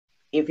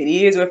If it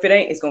is or if it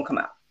ain't, it's gonna come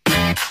out.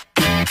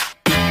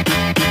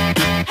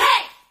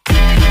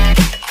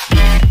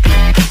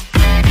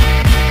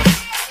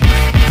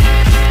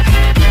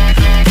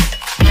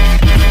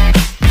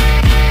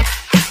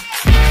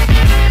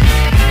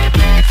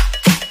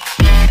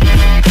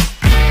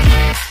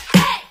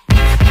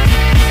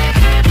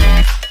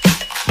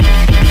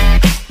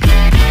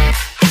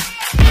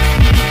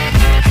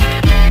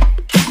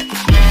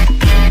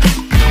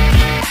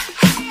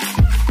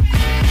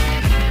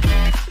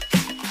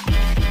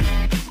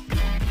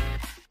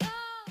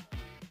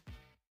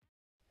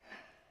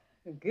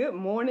 Good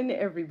morning,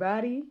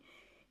 everybody.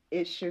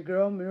 It's your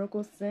girl,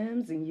 Miracle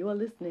Sims, and you're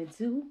listening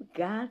to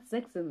God,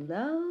 Sex, and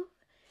Love,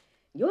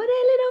 your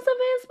daily dose of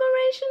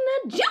inspiration,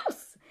 the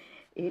juice.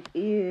 It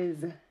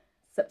is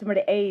September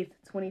the 8th,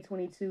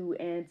 2022,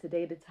 and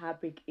today the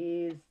topic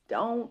is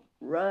Don't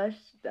Rush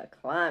the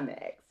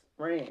Climax.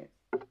 Friends,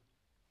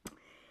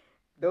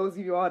 those of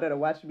you all that are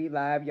watching me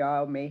live,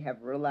 y'all may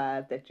have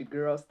realized that your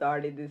girl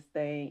started this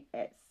thing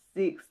at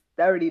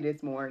 6:30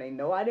 this morning.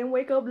 No, I didn't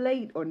wake up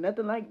late or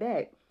nothing like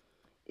that.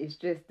 It's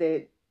just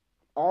that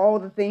all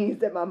the things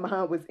that my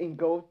mind was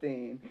engulfed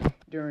in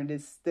during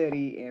this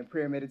study and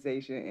prayer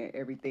meditation and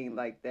everything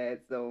like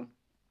that. So,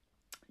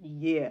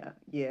 yeah.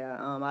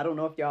 I don't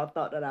know if y'all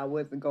thought that I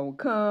wasn't going to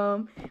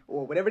come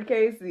or whatever the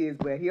case is,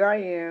 but here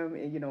I am.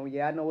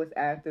 And, I know it's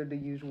after the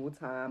usual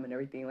time and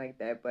everything like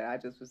that, but I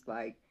just was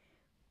like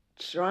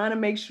trying to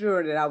make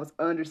sure that I was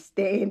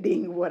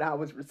understanding what I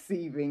was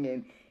receiving.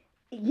 And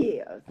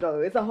yeah, so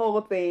it's a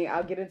whole thing.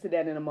 I'll get into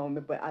that in a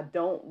moment, but I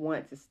don't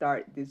want to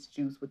start this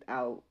juice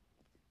without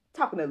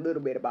talking a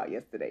little bit about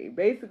yesterday.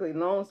 Basically,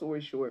 long story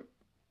short,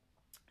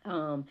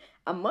 I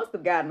must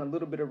have gotten a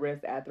little bit of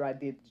rest after I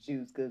did the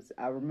juice, because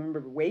I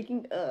remember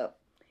waking up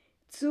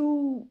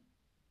to,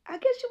 I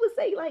guess you would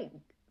say, like,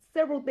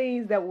 several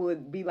things that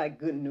would be like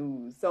good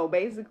news. So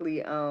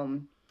basically,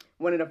 one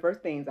of the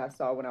first things I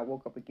saw when I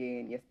woke up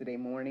again yesterday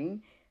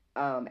morning,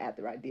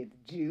 after I did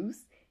the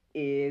juice,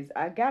 is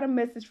I got a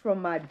message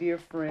from my dear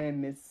friend,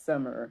 Miss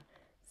Summer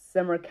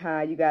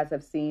Kai. You guys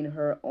have seen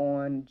her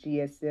on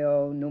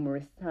GSL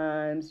numerous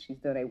times. She's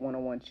done a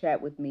one-on-one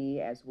chat with me,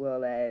 as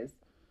well as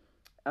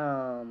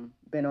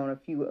been on a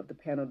few of the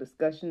panel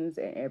discussions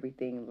and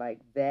everything like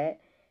that.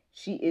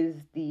 She is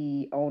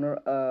the owner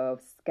of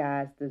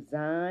Skies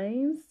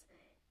Designs,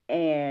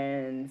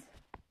 and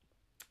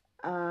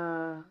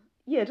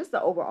just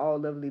an overall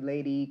lovely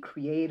lady,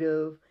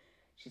 creative.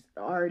 She's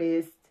an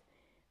artist,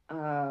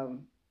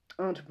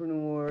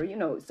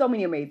 entrepreneur, so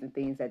many amazing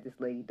things that this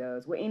lady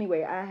does. Well,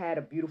 anyway, I had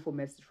a beautiful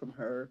message from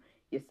her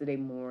yesterday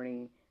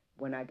morning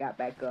when I got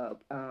back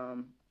up.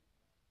 And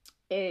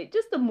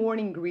just a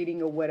morning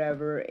greeting or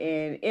whatever.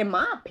 And in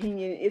my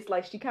opinion, it's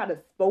like she kind of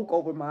spoke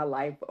over my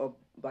life of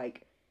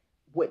like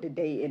what the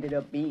day ended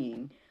up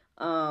being.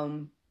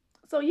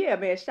 So yeah,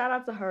 man, shout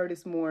out to her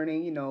this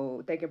morning,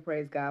 thank and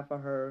praise God for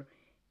her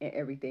and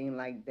everything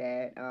like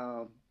that.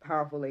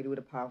 Powerful lady with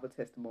a powerful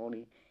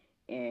testimony.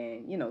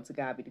 And, to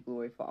God be the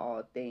glory for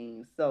all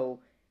things. So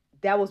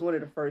that was one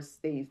of the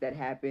first things that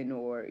happened,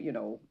 or,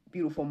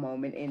 beautiful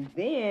moment. And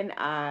then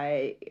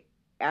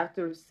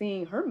after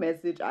seeing her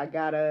message, I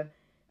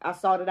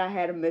saw that I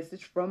had a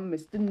message from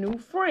Mr. New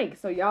Frank.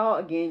 So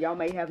y'all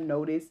may have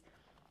noticed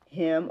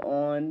him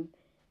on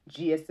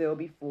GSL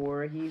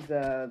before. He's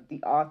the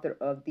author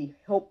of The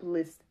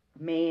Helpless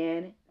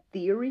Man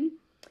Theory.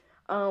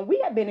 We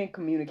have been in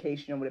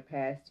communication over the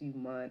past few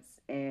months,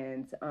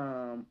 and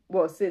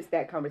since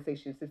that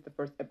conversation, since the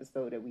first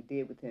episode that we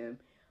did with him,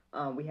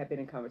 we have been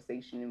in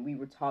conversation, and we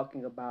were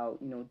talking about,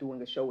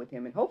 doing a show with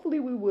him, and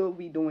hopefully we will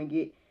be doing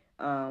it,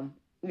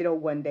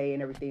 one day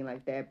and everything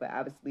like that. But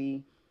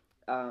obviously,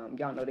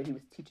 y'all know that he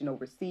was teaching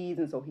overseas,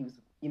 and so he was,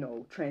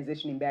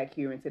 transitioning back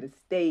here into the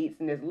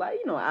States, and there's a lot,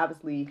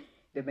 obviously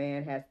the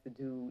man has to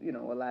do,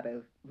 a lot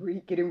of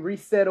getting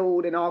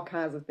resettled and all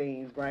kinds of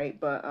things, right?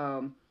 But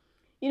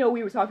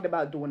we were talking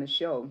about doing a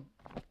show,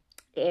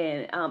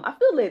 and I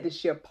feel led to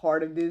share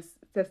part of this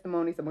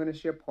testimony, so I'm going to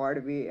share part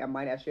of it. I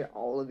might not share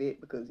all of it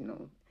because,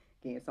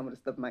 again, some of the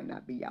stuff might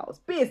not be y'all's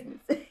business.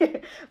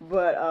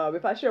 But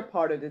if I share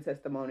part of the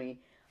testimony,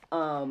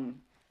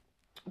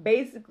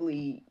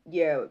 basically,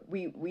 yeah,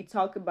 we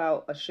talked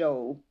about a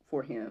show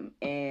for him,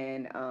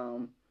 and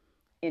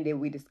then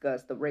we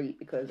discussed the rate,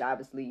 because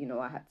obviously,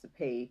 I have to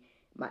pay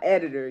my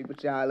editor,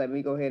 but y'all let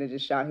me go ahead and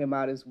just shout him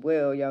out as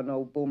well. Y'all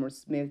know Boomer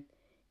Smith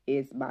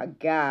is my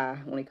guy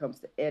when it comes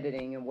to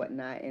editing and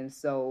whatnot. And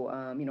so,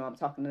 I'm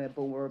talking to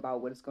Boomer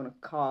about what it's going to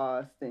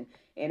cost and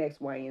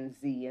X, Y, and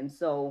Z. And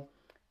so,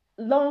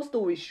 long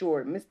story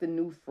short, Mr.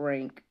 New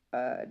Frank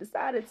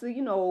decided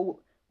to,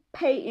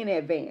 pay in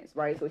advance,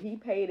 right? So he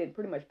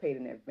pretty much paid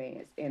in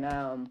advance. And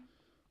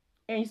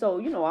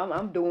so,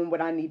 I'm doing what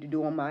I need to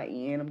do on my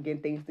end. I'm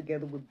getting things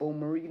together with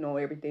Boomer,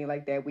 everything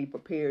like that. We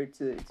prepared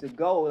to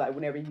go, like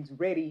whenever he's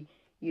ready,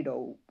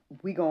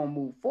 we gonna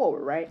move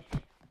forward, right?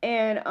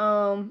 And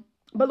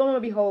but lo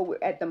and behold,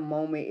 at the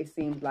moment, it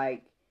seems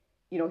like,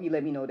 he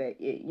let me know that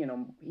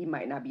he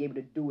might not be able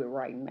to do it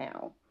right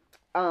now.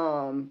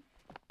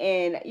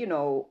 And,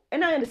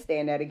 and I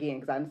understand that again,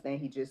 because I understand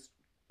he just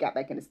got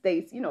back in the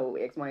States,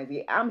 X, Y, and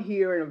Z. I'm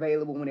here and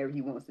available whenever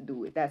he wants to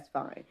do it. That's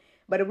fine.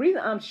 But the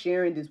reason I'm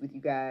sharing this with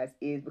you guys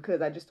is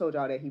because I just told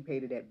y'all that he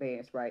paid it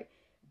advance, right?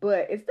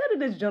 But instead of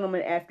this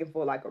gentleman asking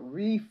for like a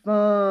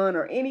refund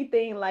or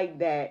anything like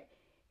that,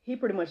 he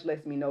pretty much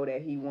lets me know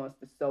that he wants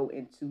to sow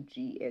into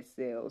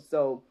GSL.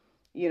 So,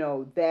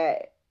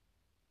 that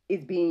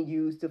is being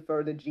used to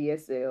further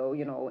GSL,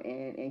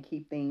 and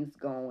keep things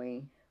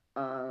going,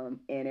 and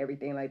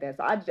everything like that.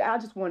 So I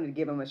just wanted to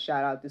give him a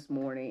shout out this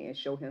morning and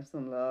show him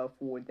some love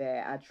for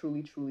that. I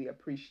truly, truly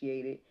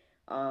appreciate it.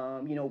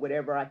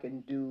 Whatever I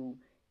can do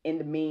in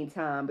the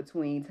meantime,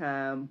 between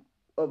time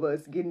of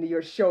us getting to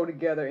your show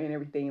together and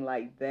everything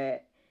like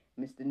that,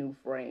 Mr. New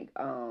Frank.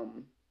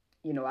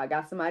 I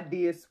got some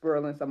ideas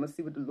swirling, so I'm gonna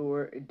see what the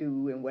Lord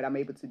do and what I'm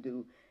able to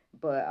do.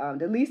 But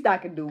the least I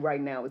can do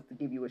right now is to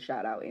give you a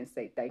shout out and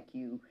say thank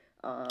you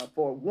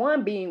for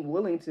one being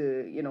willing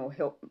to,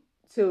 help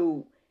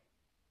to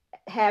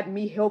have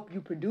me help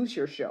you produce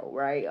your show,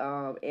 right?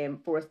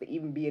 And for us to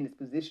even be in this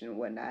position and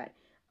whatnot.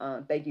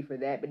 Thank you for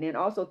that. But then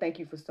also thank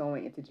you for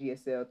sewing into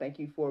GSL. Thank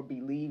you for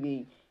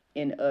believing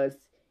in us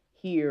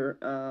here,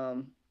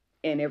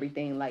 and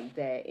everything like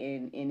that.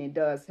 And it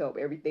does help.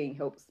 Everything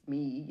helps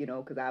me,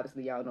 because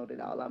obviously y'all know that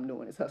all I'm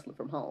doing is hustling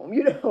from home.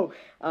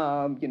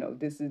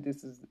 This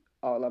is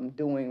all I'm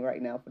doing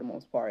right now for the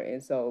most part.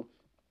 And so,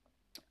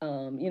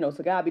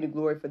 so God be the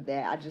glory for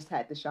that. I just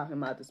had to shout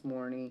him out this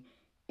morning,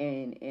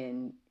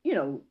 and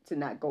to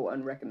not go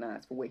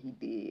unrecognized for what he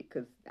did,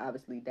 because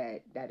obviously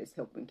that is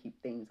helping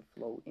keep things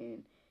afloat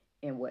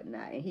and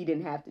whatnot. And he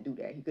didn't have to do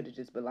that. He could have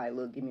just been like,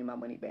 look, give me my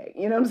money back.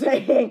 You know what I'm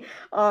saying?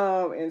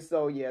 And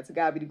so yeah, to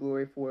God be the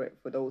glory for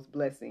those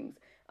blessings.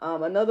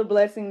 Another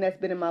blessing that's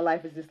been in my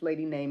life is this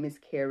lady named Miss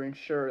Karen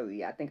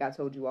Shirley. I think I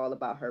told you all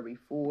about her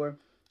before.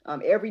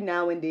 Every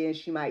now and then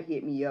she might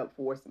hit me up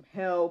for some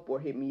help,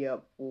 or hit me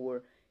up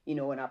for,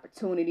 an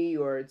opportunity,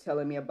 or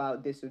telling me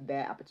about this or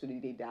that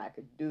opportunity that I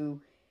could do.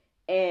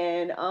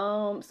 And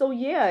so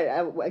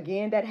yeah,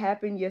 again, that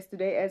happened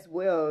yesterday as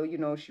well.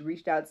 She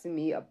reached out to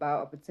me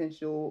about a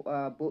potential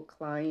book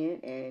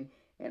client,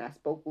 and I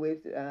spoke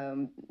with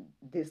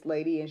this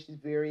lady, and she's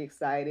very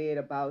excited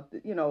about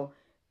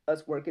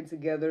us working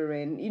together,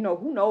 and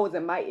who knows,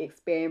 it might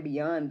expand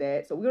beyond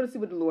that. So we're gonna see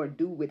what the Lord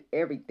do with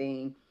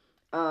everything.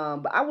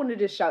 But I wanted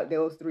to shout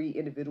those three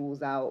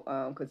individuals out,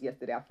 because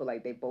yesterday I feel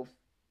like they both,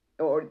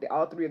 or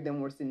all three of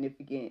them, were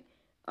significant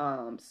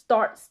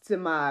starts to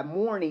my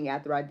morning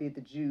after I did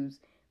the juice.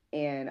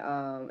 And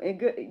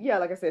good, yeah,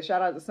 like I said,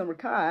 shout out to Summer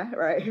Kai,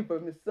 right, for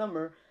Miss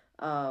Summer,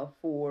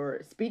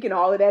 for speaking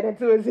all of that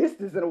into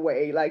existence in a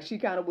way. Like, she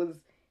kind of was,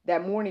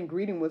 that morning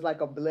greeting was like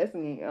a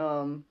blessing,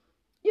 and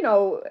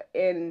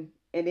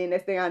then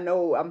next thing I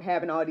know, I'm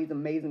having all these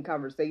amazing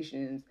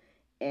conversations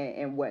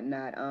and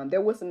whatnot. There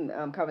was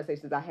some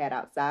conversations I had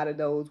outside of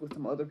those with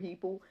some other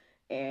people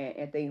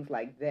and things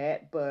like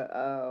that. But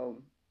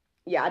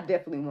yeah, I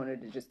definitely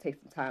wanted to just take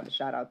some time to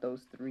shout out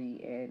those three,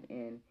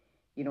 and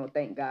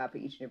thank God for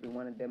each and every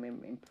one of them,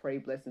 and pray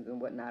blessings and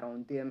whatnot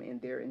on them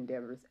and their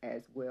endeavors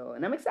as well.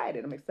 And I'm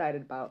excited. I'm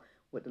excited about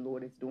what the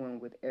Lord is doing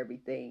with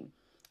everything.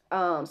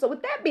 So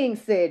with that being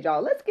said,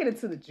 y'all, let's get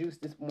into the juice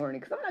this morning.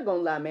 Because I'm not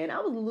gonna lie, man, I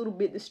was a little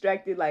bit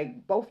distracted,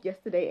 like both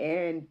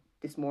yesterday and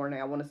this morning.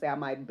 I want to say I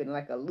might have been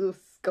like a little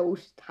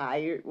skosh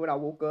tired when I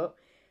woke up,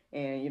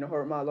 and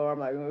heard my alarm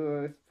like,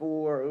 it's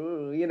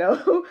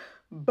 4,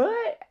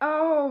 but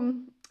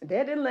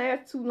that didn't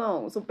last too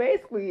long. So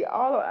basically,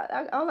 all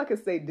I can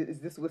say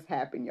is this was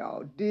happened,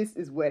 y'all. This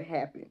is what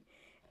happened.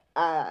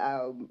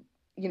 I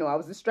I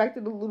was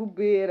distracted a little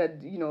bit. I,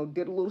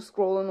 did a little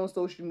scrolling on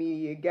social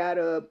media, got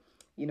up,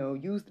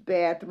 used the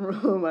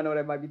bathroom. I know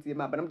that might be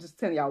TMI, but I'm just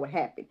telling y'all what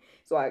happened.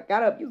 So I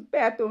got up, used the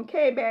bathroom,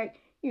 came back,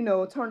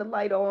 turned the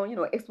light on,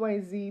 X, Y,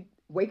 and Z,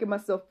 waking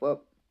myself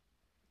up.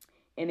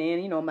 And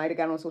then, might have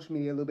got on social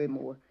media a little bit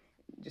more,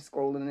 just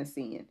scrolling and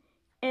seeing.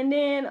 And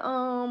then,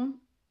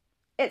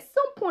 at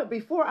some point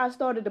before I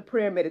started the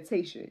prayer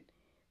meditation,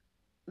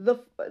 I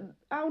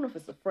don't know if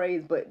it's a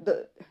phrase, but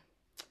the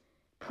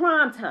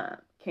prime time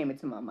came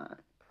into my mind.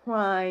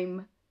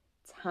 Prime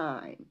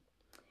time.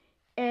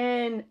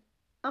 And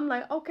I'm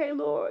like, okay,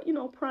 Lord,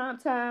 prime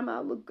time.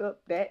 I'll look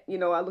up that,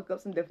 I look up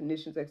some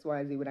definitions, X, Y,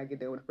 and Z, when I get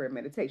there with the prayer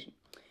meditation.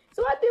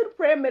 So I did a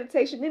prayer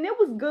meditation, and it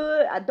was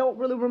good. I don't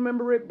really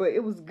remember it, but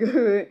it was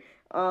good.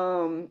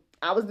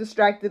 I was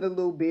distracted a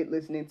little bit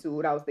listening to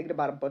it. I was thinking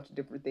about a bunch of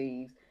different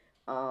things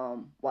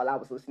while I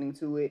was listening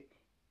to it.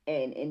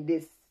 And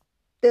this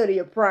study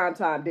of prime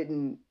time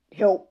didn't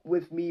help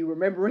with me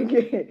remembering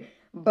it.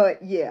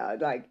 But yeah,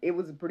 like, it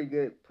was a pretty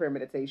good prayer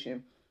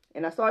meditation.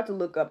 And I started to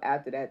look up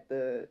after that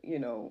the,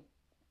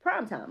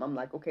 prime time. I'm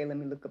like, okay, let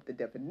me look up the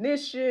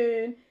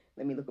definition.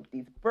 Let me look up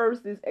these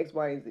verses, X,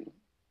 Y, and Z.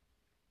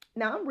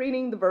 Now I'm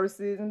reading the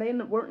verses and they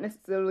weren't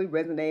necessarily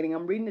resonating.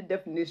 I'm reading the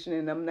definition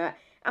and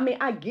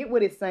I get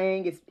what it's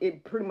saying.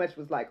 It pretty much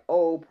was like,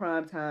 oh,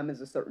 prime time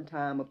is a certain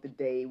time of the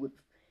day with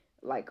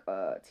like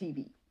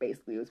TV,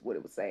 basically, is what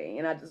it was saying.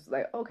 And I just was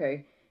like,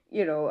 okay,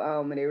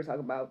 and they were talking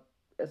about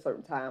a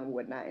certain time or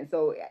whatnot. And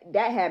so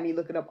that had me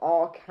looking up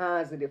all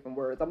kinds of different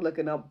words. I'm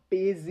looking up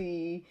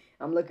busy.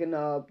 I'm looking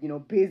up,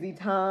 busy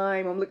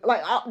time. I'm looking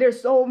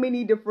there's so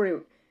many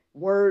different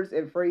words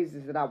and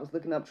phrases that I was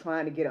looking up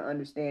trying to get an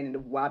understanding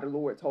of why the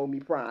Lord told me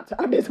prime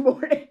time this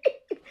morning.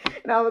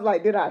 And I was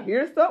like, did I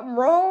hear something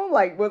wrong?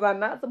 Like, was I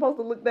not supposed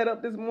to look that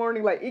up this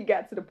morning? Like, it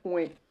got to the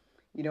point,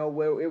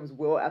 where it was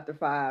well after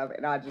 5,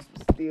 and I just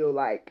was still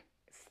like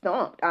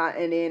stumped.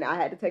 And then I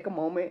had to take a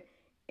moment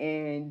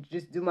and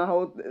just do my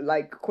whole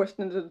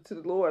question to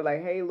the Lord,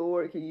 like, hey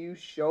Lord, can you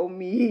show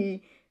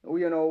me,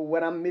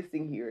 what I'm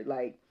missing here,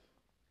 like,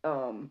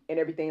 and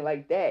everything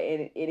like that.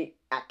 And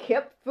I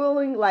kept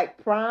feeling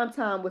like prime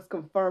time was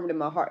confirmed in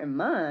my heart and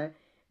mind,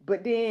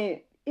 but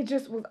then it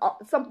just was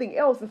something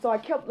else. And so I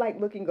kept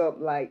looking up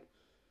like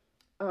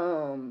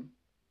on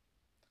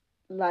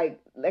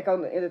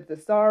the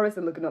thesaurus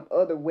and looking up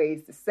other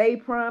ways to say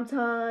prime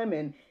time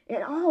and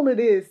all of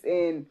this,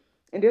 and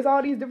there's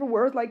all these different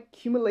words like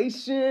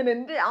accumulation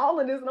and all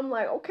of this, and I'm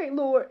like, okay,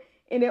 Lord.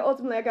 And then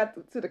ultimately I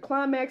got to the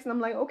climax, and I'm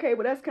like, okay,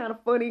 well, that's kind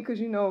of funny because,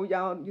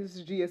 y'all, this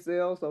is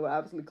GSL, so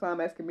obviously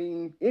climax can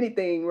mean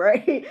anything,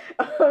 right?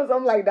 So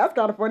I'm like, that's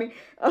kind of funny,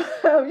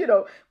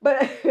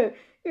 but,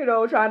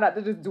 trying not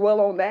to just dwell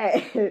on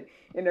that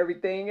and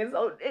everything. And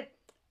so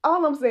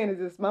all I'm saying is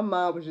this: my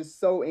mind was just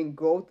so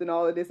engulfed in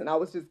all of this, and I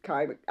was just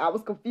I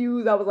was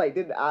confused. I was like,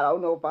 I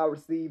don't know if I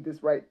received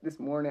this right this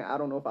morning. I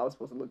don't know if I was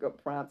supposed to look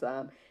up prime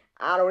time.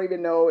 I don't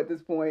even know at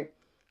this point.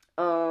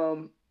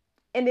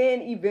 And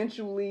then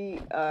eventually,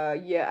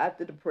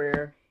 after the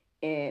prayer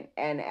and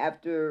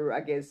after, I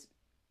guess,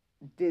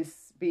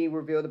 this being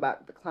revealed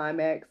about the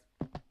climax,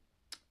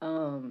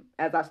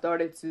 as I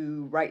started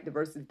to write the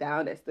verses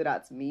down that stood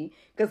out to me,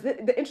 because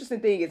the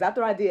interesting thing is,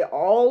 after I did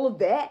all of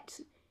that,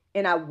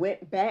 and I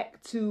went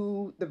back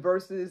to the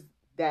verses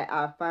that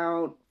I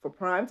found for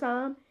prime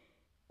time,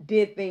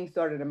 then things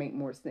started to make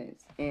more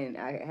sense, and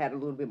I had a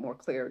little bit more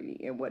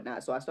clarity and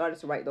whatnot. So I started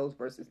to write those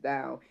verses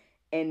down,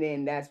 and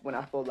then that's when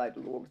I felt like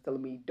the Lord was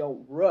telling me,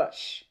 don't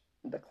rush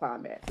the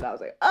climax. And I was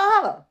like,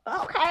 oh,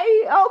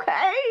 okay.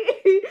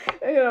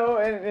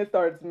 And it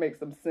started to make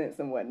some sense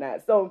and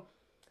whatnot. So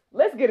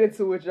let's get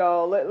into it,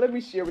 y'all. Let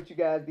me share with you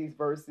guys these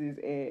verses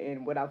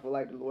and what I feel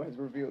like the Lord has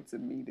revealed to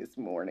me this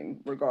morning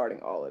regarding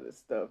all of this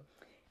stuff.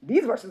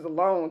 These verses are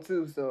long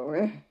too,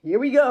 so here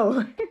we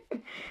go.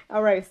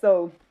 All right,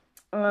 so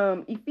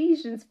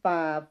Ephesians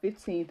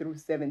 5:15 through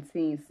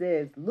 17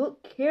 says,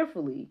 look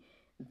carefully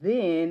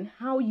then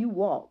how you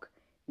walk,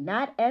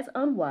 not as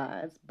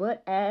unwise,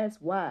 but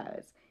as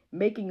wise,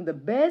 making the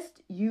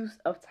best use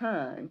of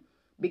time,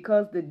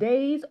 because the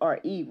days are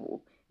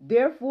evil.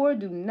 Therefore,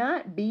 do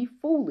not be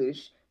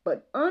foolish,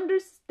 but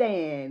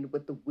understand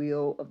what the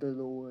will of the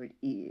Lord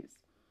is.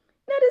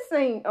 Now, this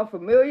ain't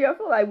unfamiliar. I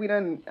feel like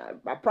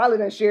I probably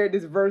done shared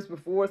this verse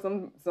before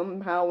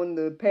somehow in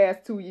the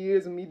past 2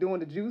 years of me doing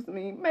the juice. I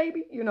mean,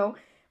 maybe,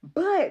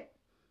 but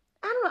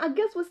I don't know. I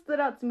guess what stood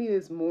out to me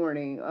this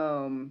morning,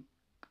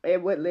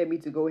 and what led me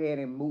to go ahead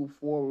and move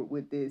forward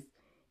with this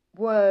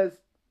was,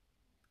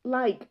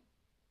 like,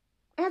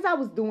 as I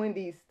was doing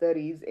these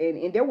studies,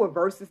 and there were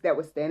verses that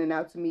were standing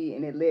out to me,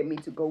 and it led me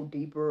to go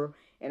deeper,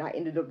 and I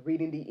ended up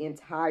reading the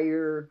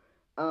entire,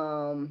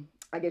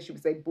 I guess you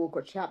would say, book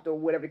or chapter or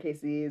whatever the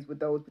case is with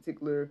those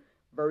particular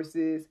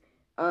verses.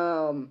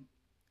 I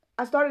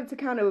started to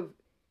kind of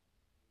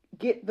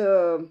get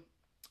the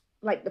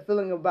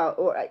feeling about,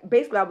 or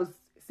basically I was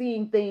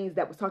seeing things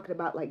that was talking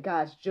about like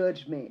God's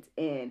judgment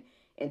and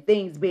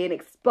things being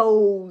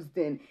exposed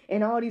and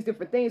all these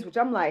different things, which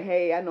I'm like,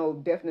 hey, I know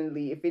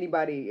definitely if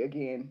anybody,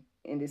 again,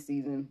 in this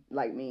season,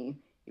 like me,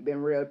 you've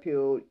been real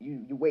pilled,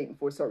 you're waiting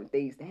for certain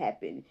things to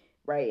happen,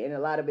 right? And a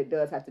lot of it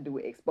does have to do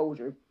with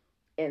exposure.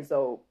 And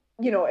so,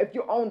 if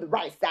you're on the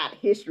right side of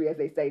history, as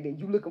they say, then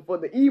you're looking for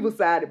the evil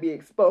side to be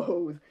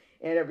exposed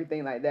and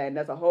everything like that. And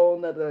that's a whole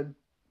nother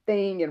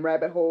thing and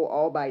rabbit hole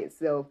all by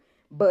itself.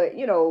 But,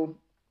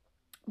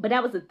 but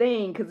that was the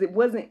thing, because it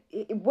wasn't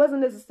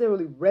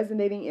necessarily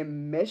resonating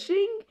and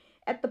meshing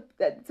at the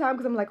time,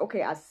 because I'm like,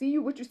 okay, I see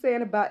what you're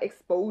saying about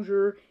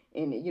exposure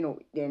and,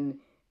 and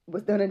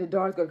what's done in the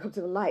dark is going to come to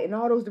the light and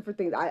all those different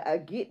things. I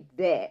get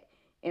that.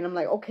 And I'm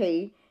like,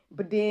 okay.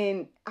 But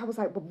then I was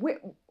like, but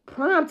what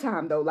prime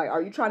time though? Like,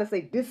 are you trying to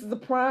say this is a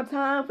prime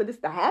time for this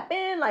to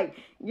happen? Like,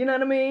 you know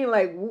what I mean?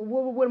 Like,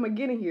 what am I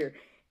getting here?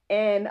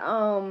 And,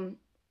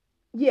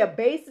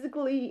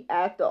 basically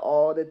after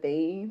all the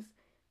things,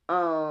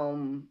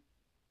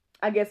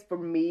 I guess for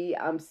me,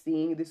 I'm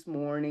seeing this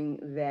morning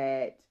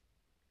that,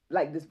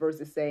 like this verse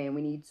is saying,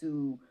 we need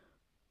to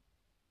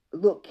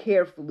look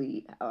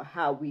carefully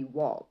how we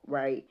walk,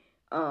 right?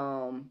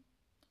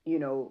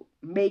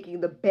 Making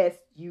the best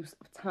use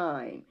of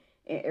time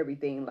and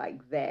everything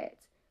like that.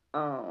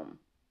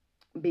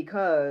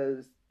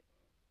 Because,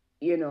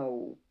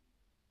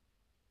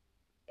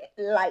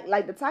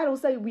 like the title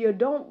say, we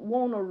don't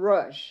want to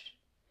rush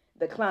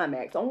the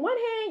climax. On one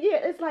hand,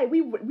 it's like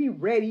we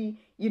ready,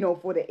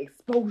 for the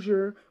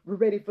exposure. We're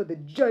ready for the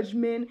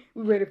judgment.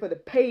 We're ready for the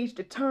page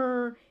to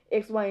turn,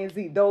 X, Y, and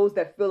Z. Those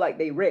that feel like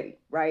they ready,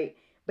 right?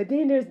 But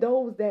then there's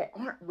those that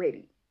aren't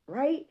ready,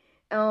 right?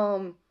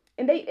 And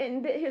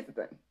here's the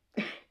thing.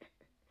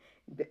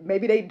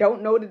 Maybe they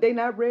don't know that they're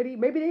not ready.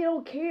 Maybe they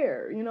don't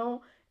care,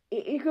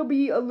 it could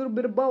be a little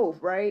bit of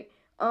both, right?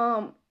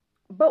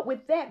 But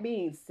with that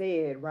being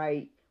said,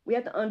 right, we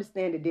have to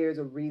understand that there's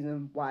a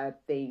reason why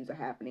things are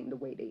happening the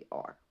way they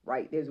are,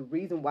 right? There's a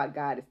reason why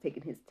God is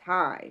taking his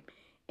time.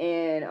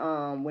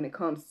 And when it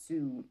comes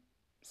to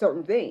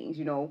certain things,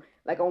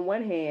 like on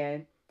one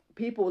hand,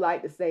 people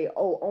like to say,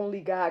 oh, only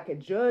God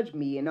can judge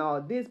me and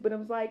all this. But I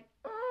was like,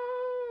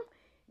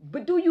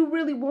 but do you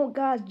really want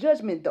God's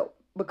judgment though?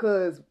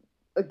 Because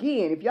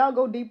again, if y'all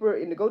go deeper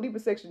in the go deeper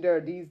section, there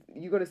are these,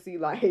 you're gonna see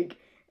like,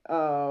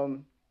 for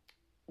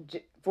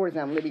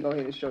example, let me go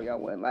ahead and show y'all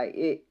one.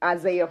 Like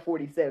Isaiah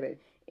 47,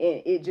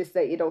 and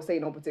it don't say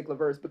no particular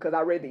verse because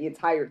I read the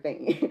entire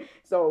thing.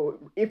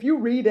 So if you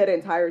read that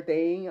entire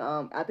thing,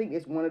 I think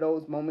it's one of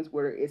those moments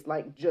where it's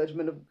like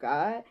judgment of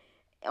God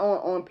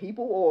on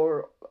people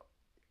or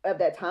at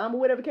that time or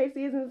whatever the case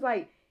is, and it's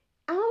like,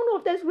 I don't know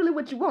if that's really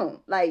what you want.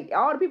 Like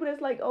all the people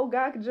that's like, oh,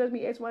 God can judge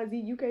me X Y Z,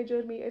 you can't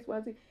judge me X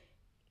Y Z.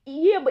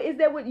 Yeah, but is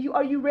that what you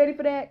are? You ready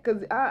for that?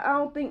 Because I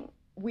don't think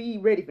we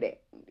ready for that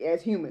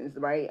as humans,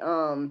 right?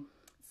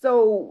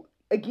 So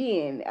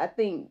again, I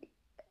think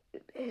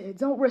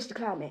don't rush the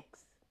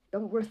climax.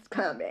 Don't rush the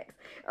climax.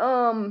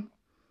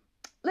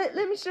 Let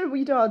me share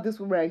with y'all this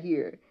one right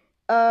here.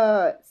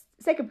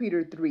 2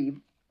 Peter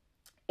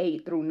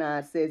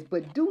 3:8-9 says,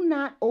 but do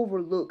not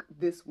overlook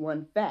this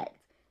one fact,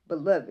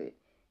 beloved,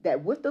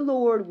 that with the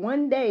Lord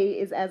 1 day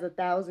is as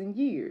 1,000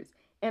 years,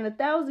 and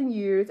 1,000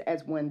 years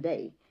as 1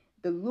 day.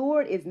 The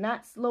Lord is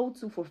not slow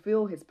to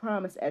fulfill his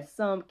promise, as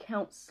some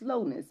count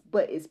slowness,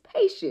 but is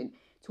patient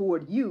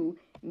toward you,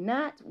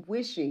 not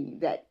wishing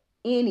that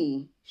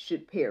any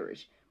should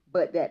perish,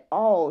 but that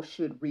all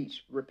should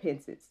reach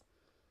repentance.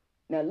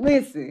 Now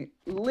listen,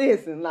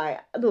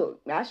 like,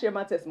 look, I share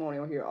my testimony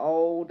on here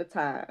all the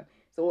time.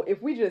 So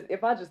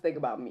if I just think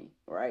about me,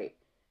 right?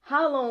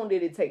 How long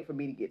did it take for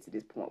me to get to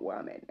this point where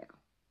I'm at now?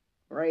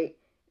 Right?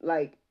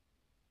 Like,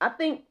 I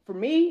think for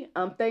me,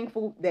 I'm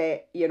thankful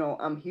that,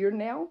 I'm here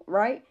now,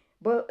 right?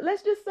 But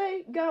let's just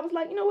say God was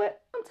like, you know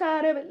what? I'm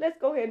tired of it. Let's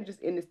go ahead and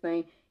just end this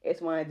thing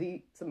X, Y, and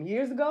Z some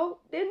years ago.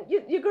 Then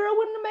your girl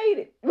wouldn't have made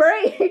it,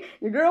 right?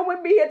 Your girl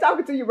wouldn't be here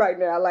talking to you right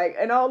now, like,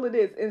 and all of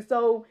this. And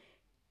so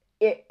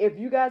if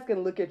you guys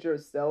can look at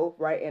yourself,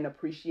 right, and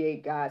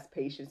appreciate God's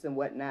patience and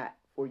whatnot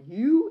for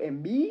you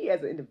and me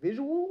as an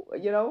individual,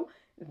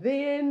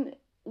 then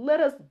let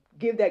us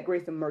give that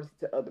grace and mercy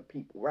to other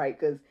people, right?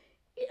 Because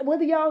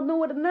whether y'all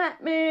know it or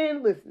not,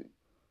 man, listen,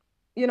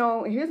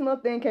 here's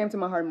another thing came to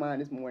my heart and mind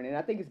this morning.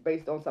 I think it's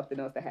based on something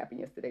else that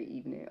happened yesterday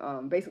evening.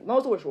 Basically,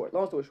 long story short,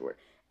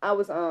 I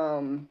was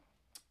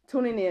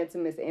tuning in to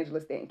Miss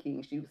Angela Stanton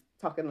King. She was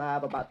talking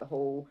live about the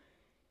whole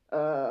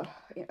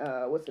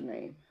what's her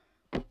name?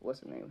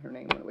 Her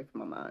name went away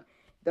from my mind.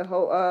 The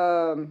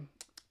whole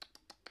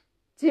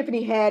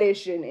Tiffany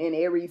Haddish and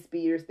Aries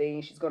Spears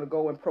thing. She's gonna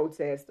go and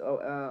protest,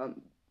 in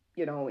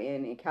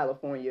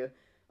California,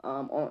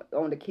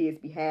 on the kids'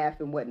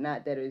 behalf and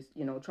whatnot. That is,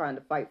 trying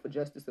to fight for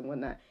justice and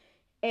whatnot.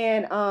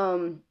 And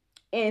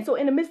so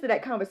in the midst of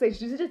that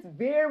conversation, it's just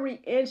very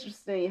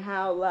interesting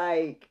how,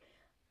 like,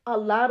 a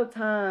lot of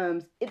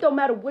times it don't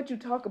matter what you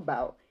talk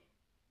about.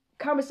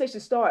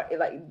 Conversations start,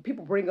 like,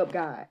 people bring up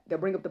God, they'll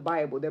bring up the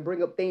Bible, they'll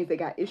bring up things they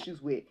got issues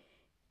with.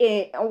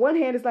 And on one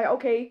hand, it's like,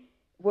 okay,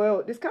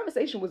 well, this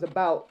conversation was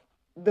about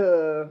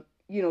the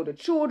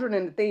children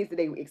and the things that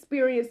they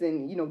experienced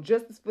and,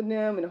 justice for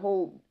them and the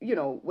whole,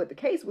 what the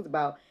case was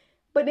about.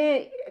 But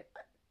then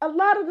a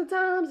lot of the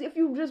times, if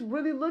you just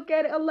really look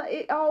at it,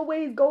 it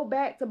always go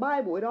back to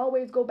Bible. It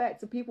always go back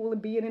to people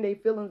and being in their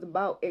feelings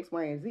about X,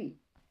 Y, and Z.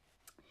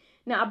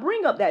 Now, I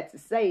bring up that to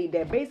say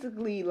that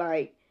basically,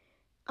 like,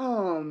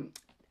 I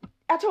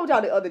told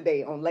y'all the other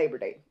day on Labor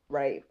Day,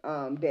 right?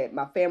 That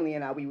my family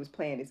and we was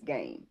playing this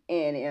game,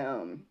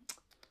 and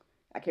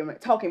I can't remember,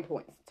 talking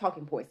points.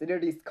 And there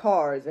are these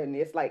cards, and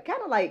it's like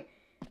kind of like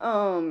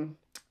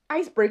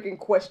ice-breaking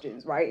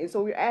questions, right? And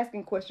so we're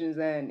asking questions,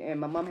 and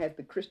my mom has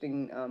the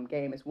Christian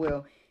game as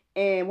well.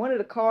 And one of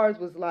the cards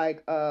was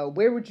like,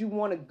 where would you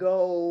want to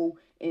go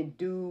and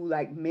do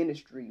like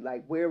ministry?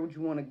 Like, where would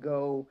you want to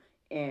go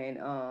and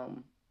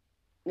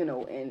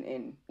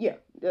yeah,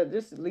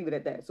 just leave it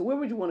at that. So where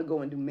would you want to go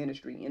and do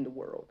ministry in the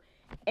world?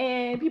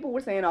 And people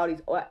were saying all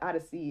these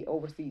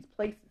overseas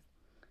places.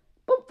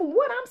 But from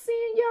what I'm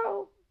seeing,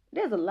 y'all,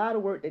 there's a lot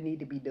of work that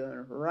need to be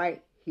done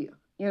right here.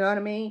 You know what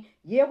I mean?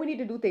 Yeah, we need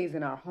to do things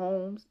in our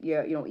homes.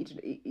 Yeah,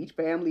 each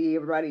family,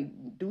 everybody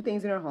do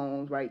things in their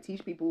homes, right?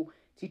 Teach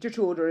your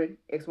children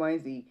X, Y,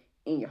 and Z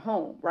in your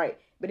home, right?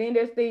 But then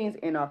there's things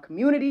in our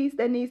communities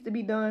that needs to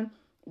be done.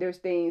 There's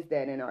things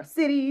that in our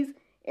cities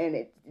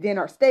and then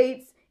our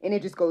states, and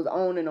it just goes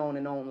on and on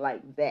and on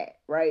like that,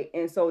 right?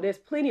 And so there's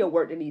plenty of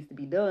work that needs to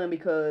be done,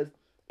 because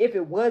if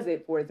it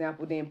wasn't, for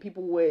example, then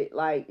people would,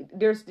 like,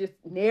 there's just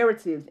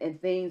narratives and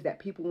things that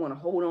people want to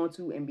hold on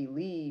to and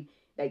believe,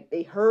 like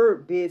they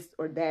heard this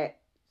or that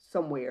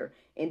somewhere,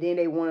 and then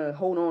they want to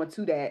hold on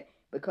to that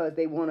because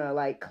they want to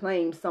like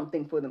claim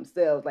something for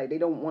themselves. Like they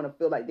don't want to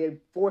feel like they're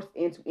forced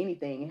into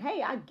anything. And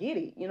hey, I get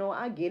it.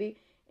 I get it.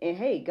 And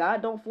hey,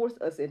 God don't force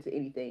us into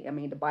anything. I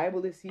mean, the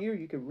Bible is here.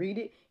 You can read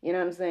it. You know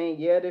what I'm saying?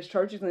 Yeah, there's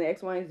churches and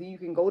X, Y, and Z. You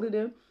can go to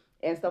them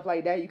and stuff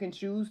like that. You can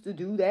choose to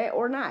do that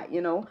or not.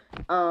 You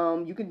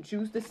can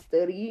choose to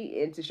study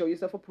and to show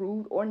yourself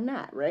approved or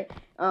not, right?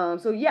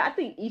 So yeah, I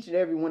think each and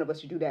every one of us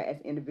should do that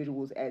as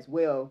individuals as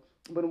well.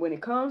 But when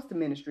it comes to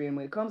ministry and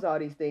when it comes to all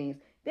these things,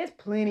 there's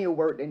plenty of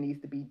work that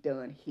needs to be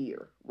done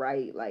here,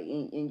 right? Like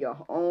in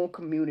your own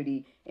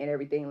community and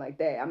everything like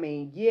that. I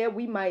mean, yeah,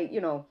 we might,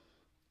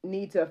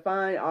 need to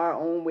find our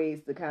own ways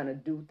to kind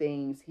of do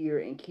things here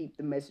and keep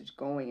the message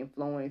going and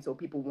flowing so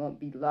people won't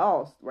be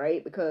lost,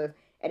 right? Because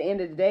at the end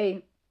of the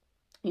day,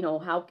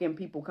 how can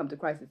people come to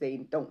Christ if they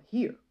don't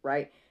hear,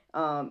 right?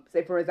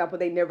 Say, for example,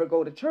 they never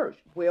go to church.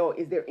 Well,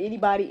 is there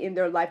anybody in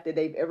their life that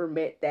they've ever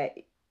met that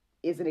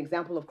is an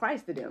example of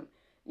Christ to them?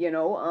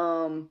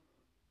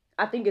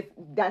 I think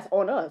that's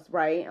on us,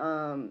 right?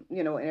 And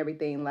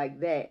everything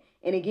like that.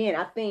 And again,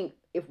 I think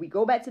if we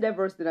go back to that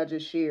verse that I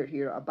just shared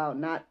here about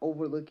not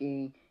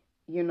overlooking,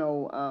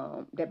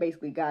 that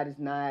basically God is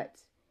not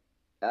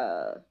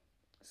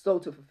slow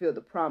to fulfill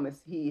the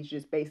promise. He is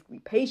just basically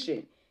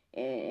patient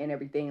and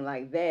everything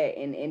like that.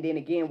 And then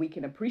again, we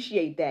can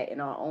appreciate that in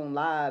our own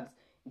lives.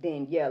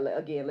 Then yeah,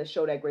 again, let's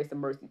show that grace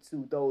and mercy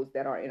to those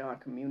that are in our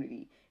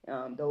community,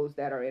 those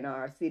that are in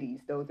our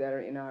cities, those that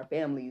are in our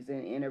families,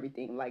 and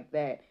everything like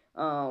that.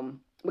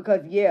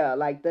 Because yeah,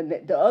 like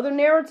the other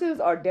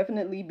narratives are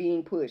definitely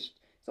being pushed.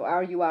 So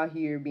are you out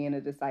here being a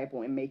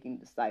disciple and making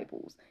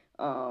disciples?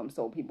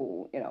 So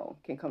people,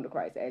 can come to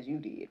Christ as you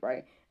did,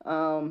 right?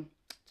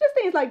 Just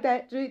things like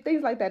that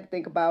to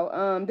think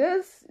about.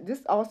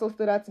 This also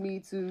stood out to me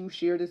to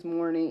share this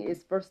morning.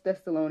 It's 1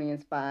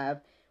 Thessalonians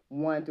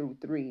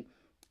 5:1-3.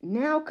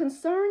 Now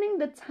concerning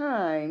the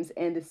times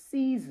and the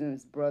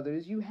seasons,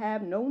 brothers, you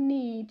have no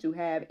need to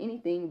have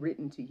anything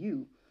written to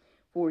you,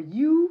 for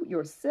you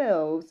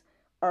yourselves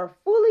are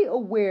fully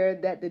aware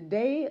that the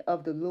day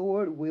of the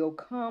Lord will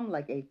come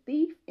like a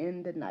thief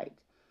in the night.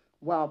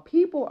 While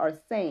people are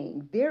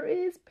saying there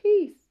is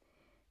peace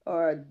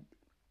or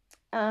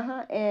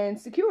and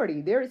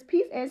security, there is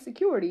peace and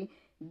security,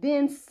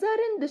 then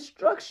sudden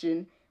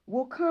destruction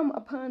will come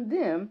upon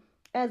them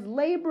as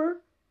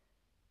labor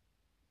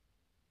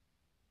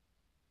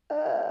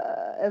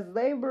as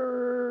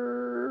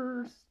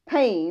labor's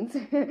pains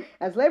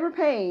as labor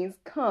pains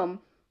come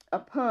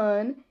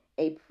upon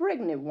a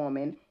pregnant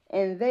woman,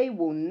 and they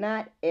will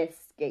not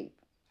escape.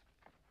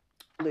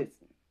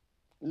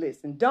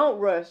 Listen, don't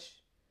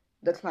rush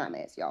the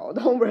climax, y'all.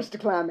 Don't rush the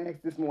climax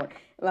this morning.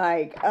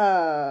 Like,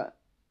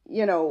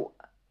 you know,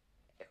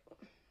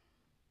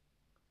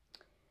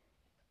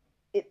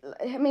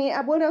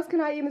 what else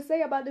can I even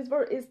say about this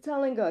verse? It's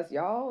telling us,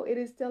 y'all. It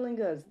is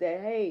telling us that,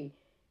 hey,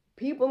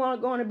 people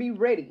aren't going to be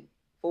ready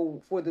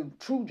for the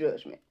true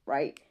judgment,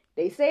 right?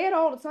 They say it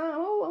all the time.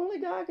 Oh, only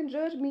God can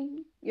judge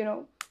me,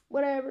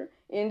 whatever.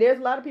 And there's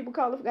a lot of people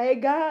calling, hey,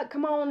 God,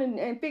 come on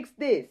and fix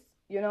this.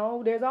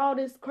 There's all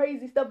this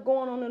crazy stuff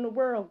going on in the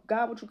world.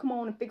 God, would you come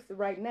on and fix it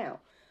right now?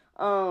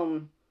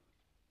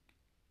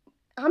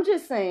 I'm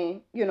just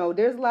saying,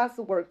 there's lots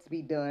of work to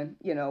be done.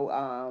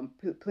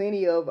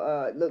 Plenty of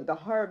look, the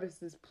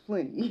harvest is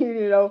plenty.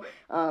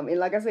 And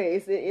like I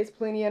said, it's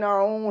plenty in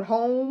our own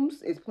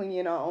homes. It's plenty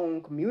in our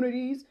own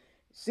communities,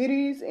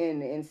 cities,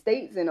 and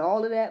states, and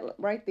all of that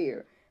right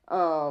there.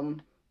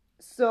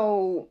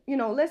 So,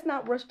 let's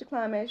not rush the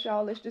climax,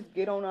 y'all. Let's just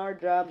get on our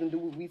jobs and do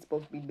what we're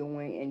supposed to be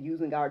doing and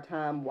using our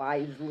time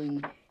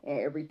wisely and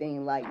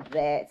everything like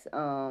that.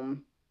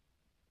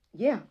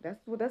 Yeah,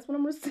 that's what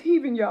I'm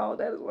receiving, y'all.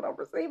 That is what I'm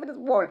receiving this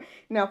morning.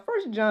 Now,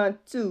 1 John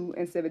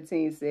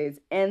 2:17 says,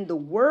 and the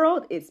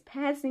world is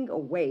passing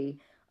away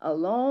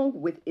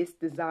along with its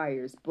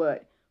desires,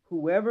 but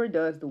whoever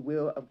does the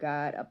will of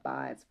God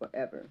abides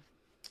forever.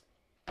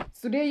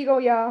 So there you go,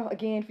 y'all.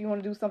 Again, if you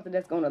want to do something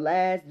that's going to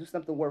last, do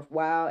something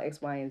worthwhile,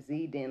 X, Y, and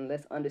Z, then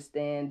let's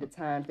understand the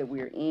times that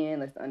we're in.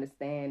 Let's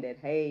understand that,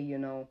 hey,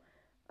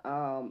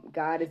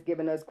 God has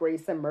given us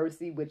grace and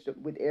mercy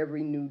with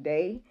every new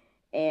day.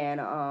 And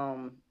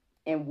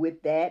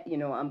with that,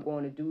 I'm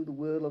going to do the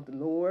will of the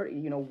Lord.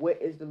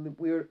 What is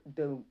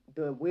the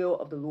will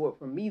of the Lord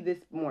for me this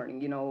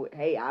morning?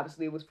 Hey,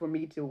 obviously it was for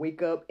me to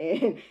wake up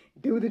and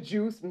do the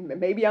juice.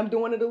 Maybe I'm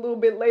doing it a little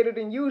bit later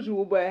than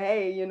usual, but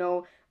hey,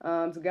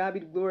 to God be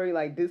the glory.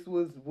 Like, this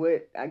was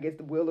what I guess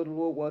the will of the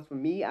Lord was for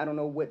me. I don't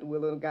know what the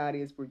will of God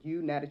is for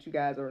you now that you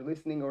guys are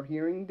listening or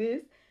hearing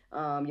this.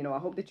 I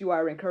hope that you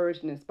are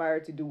encouraged and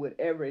inspired to do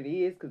whatever it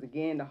is, because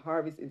again, the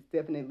harvest is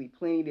definitely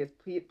plenty. There's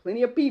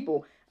plenty of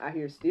people out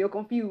here still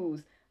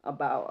confused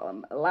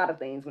about a lot of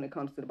things when it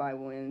comes to the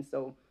Bible, and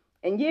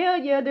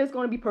yeah, there's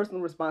going to be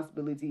personal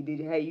responsibility.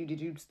 Did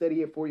you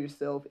study it for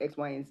yourself, X,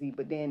 Y, and Z?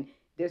 But then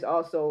there's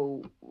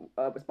also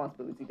a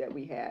responsibility that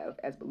we have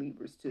as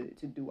believers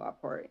to do our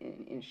part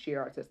and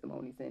share our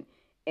testimonies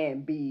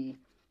and be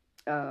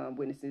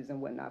witnesses and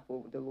whatnot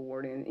for the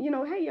Lord. And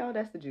hey, y'all,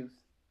 that's the juice.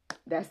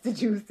 That's the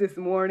juice this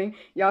morning.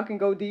 Y'all can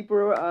go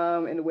deeper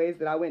in the ways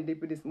that I went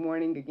deeper this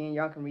morning. Again,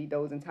 y'all can read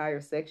those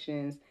entire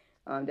sections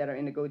that are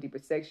in the Go Deeper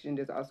section.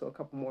 There's also a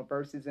couple more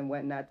verses and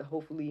whatnot to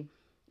hopefully,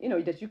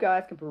 that you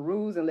guys can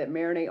peruse and let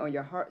marinate on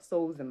your heart,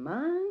 souls, and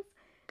minds.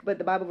 But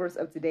the Bible verse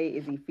of today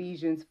is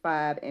Ephesians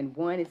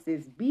 5:1. It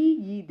says, "Be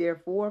ye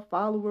therefore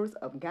followers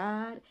of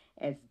God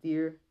as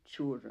dear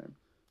children."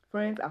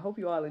 Friends, I hope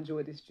you all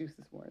enjoyed this juice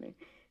this morning.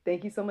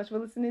 Thank you so much for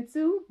listening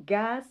to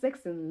God,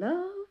 Sex, and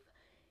Love,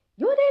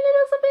 your daily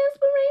dose of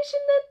inspiration,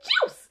 the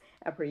juice.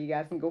 I pray you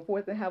guys can go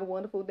forth and have a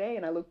wonderful day,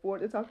 and I look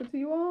forward to talking to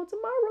you all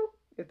tomorrow,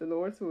 if the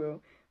Lord's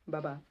will.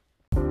 Bye-bye.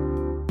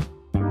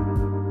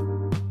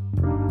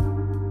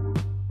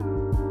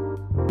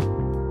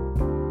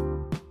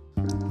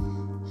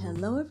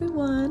 Hello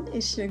everyone,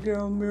 it's your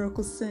girl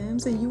Miracle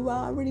Sims, and you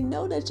already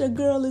know that your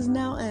girl is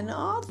now an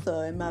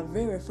author, and my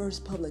very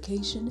first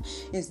publication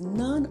is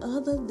none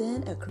other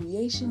than a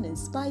creation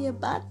inspired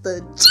by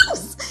the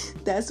juice.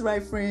 That's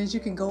right, friends, you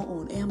can go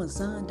on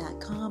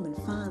Amazon.com and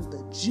find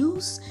the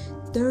Juice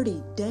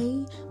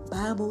 30-Day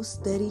Bible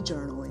Study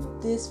Journal.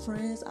 And this,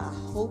 friends, I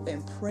hope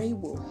and pray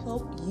will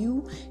help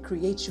you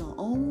create your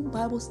own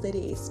Bible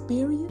study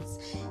experience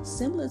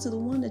similar to the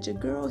one that your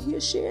girl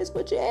here shares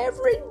with you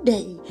every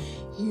day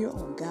here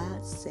on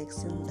God,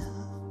 Sex, and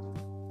Love.